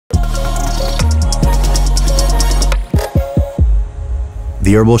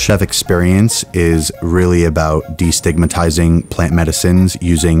The Herbal Chef experience is really about destigmatizing plant medicines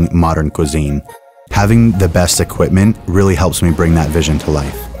using modern cuisine. Having the best equipment really helps me bring that vision to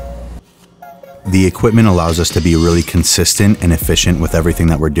life. The equipment allows us to be really consistent and efficient with everything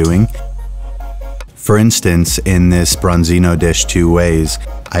that we're doing. For instance, in this Branzino dish 2 ways,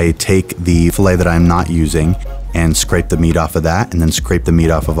 I take the filet that I'm not using and scrape the meat off of that, and then scrape the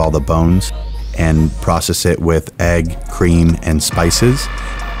meat off of all the bones and process it with egg, cream, and spices.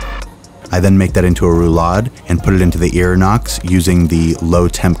 I then make that into a roulade and put it into the ear knocks using the low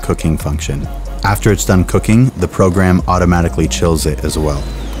temp cooking function. After it's done cooking, the program automatically chills it as well.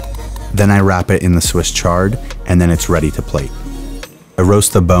 Then I wrap it in the Swiss chard, and then it's ready to plate. I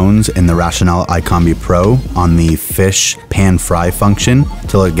roast the bones in the Rational iCombi Pro on the fish pan fry function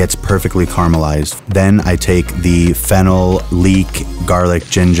till it gets perfectly caramelized. Then I take the fennel, leek, garlic,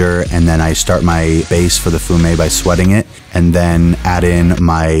 ginger, and then I start my base for the fume by sweating it, and then add in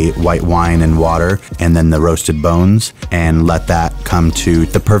my white wine and water, and then the roasted bones, and let that come to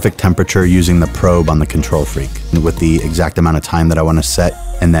the perfect temperature using the probe on the Control Freak with the exact amount of time that I want to set,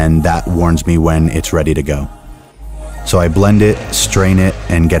 and then that warns me when it's ready to go. So I blend it, strain it,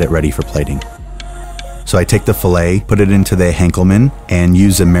 and get it ready for plating. So I take the filet, put it into the Henkelman, and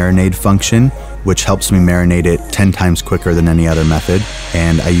use a marinade function, which helps me marinate it 10 times quicker than any other method,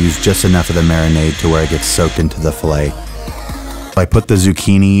 and I use just enough of the marinade to where it gets soaked into the filet. I put the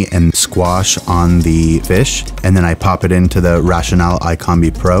zucchini and squash on the fish, and then I pop it into the Rational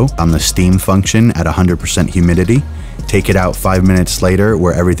iCombi Pro on the steam function at 100% humidity. Take it out 5 minutes later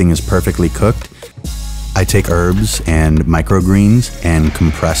where everything is perfectly cooked. I take herbs and microgreens and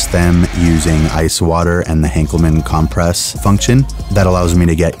compress them using ice water and the Henkelman compress function. That allows me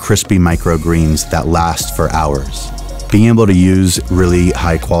to get crispy microgreens that last for hours. Being able to use really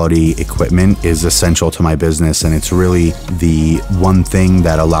high quality equipment is essential to my business, and it's really the one thing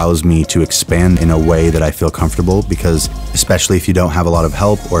that allows me to expand in a way that I feel comfortable, because especially if you don't have a lot of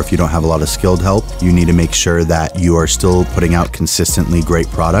help or if you don't have a lot of skilled help, you need to make sure that you are still putting out consistently great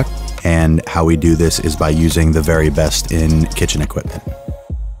product. And how we do this is by using the very best in kitchen equipment.